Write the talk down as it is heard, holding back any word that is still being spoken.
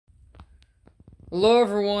Hello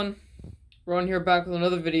everyone, Ron here back with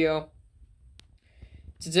another video.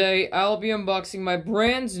 Today I'll be unboxing my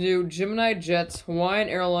brand new Gemini Jets Hawaiian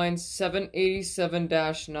Airlines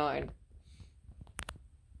 787-9.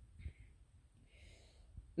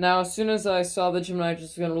 Now, as soon as I saw that Gemini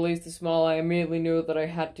just was going to release this model, I immediately knew that I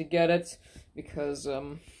had to get it because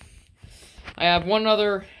I have one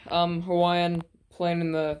other Hawaiian plane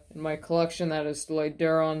in my collection that is delayed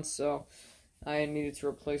Daron, so I needed to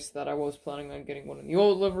replace that. I was planning on getting one in the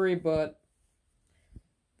old livery, but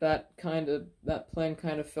that plane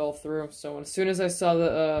kind of fell through. So as soon as I saw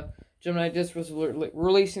the Gemini Disc was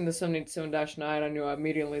releasing the 787-9, I knew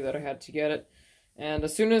immediately that I had to get it. And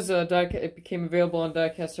as soon as it became available on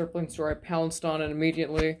Diecast Airplane Store, I pounced on it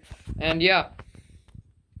immediately. And yeah.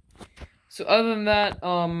 So other than that,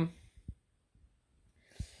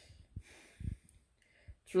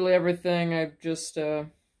 it's really everything. I just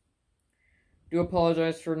do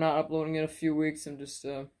apologize for not uploading in a few weeks. I'm just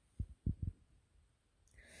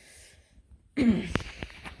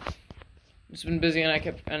just been busy and I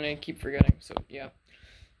keep forgetting. So yeah.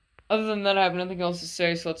 Other than that, I have nothing else to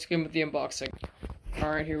say. So let's begin with the unboxing.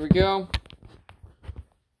 All right, here we go.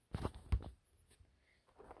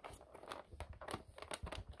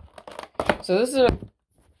 So this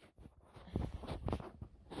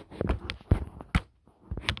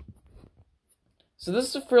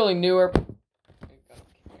is a fairly newer.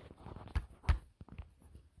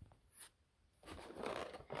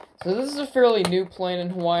 So this is a fairly new plane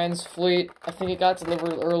in Hawaiian's fleet. I think it got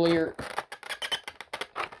delivered earlier.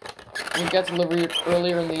 It got delivered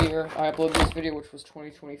earlier in the year. I uploaded this video, which was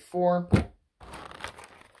 2024.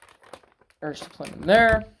 There's the plane in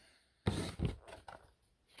there.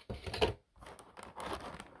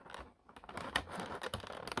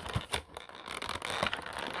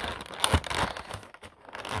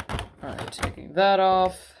 Alright, taking that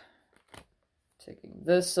off. Taking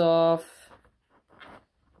this off.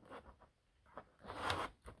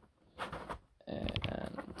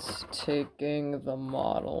 Taking the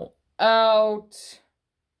model out.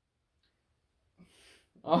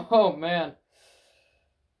 Oh man.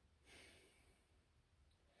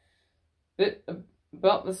 This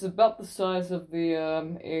is about the size of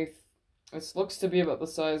the this looks to be about the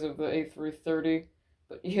size of the A330.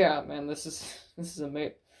 But yeah, man, this is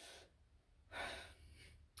amazing.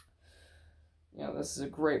 Yeah, this is a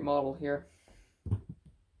great model here.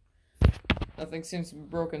 Nothing seems to be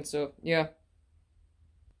broken, so yeah.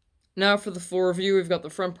 Now for the full review, we've got the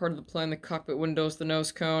front part of the plane, the cockpit windows, the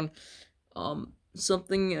nose cone,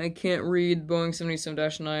 something I can't read, Boeing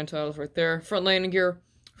 787-9 titles right there, front landing gear,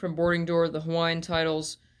 front boarding door, the Hawaiian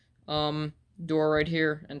titles, door right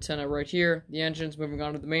here, antenna right here, the engines. Moving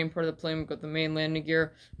on to the main part of the plane, we've got the main landing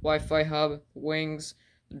gear, Wi-Fi hub, wings,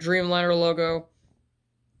 the Dreamliner logo,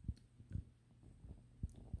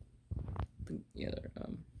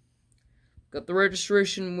 got the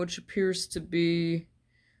registration, which appears to be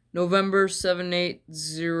November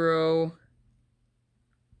 780,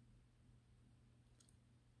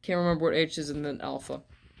 can't remember what H is, and then Alpha.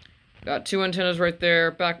 Got two antennas right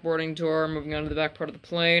there, back boarding door, moving on to the back part of the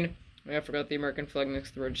plane. I forgot the American flag next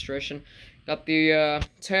to the registration. Got the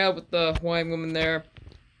tail with the Hawaiian woman there,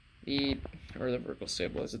 the vertical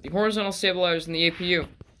stabilizer, the horizontal stabilizers, and the APU.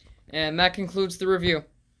 And that concludes the review.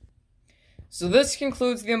 So this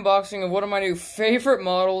concludes the unboxing of one of my new favorite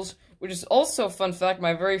models, which is also, fun fact,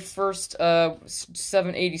 my very first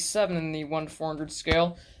 787 in the 1/400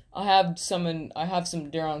 scale. I have some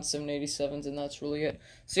Daron 787s, and that's really it.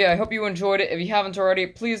 So yeah, I hope you enjoyed it. If you haven't already,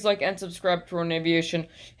 please like and subscribe to Ronin Aviation.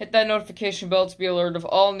 Hit that notification bell to be alerted of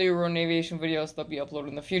all new Ronin Aviation videos that'll be uploaded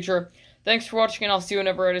in the future. Thanks for watching, and I'll see you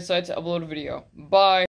whenever I decide to upload a video. Bye!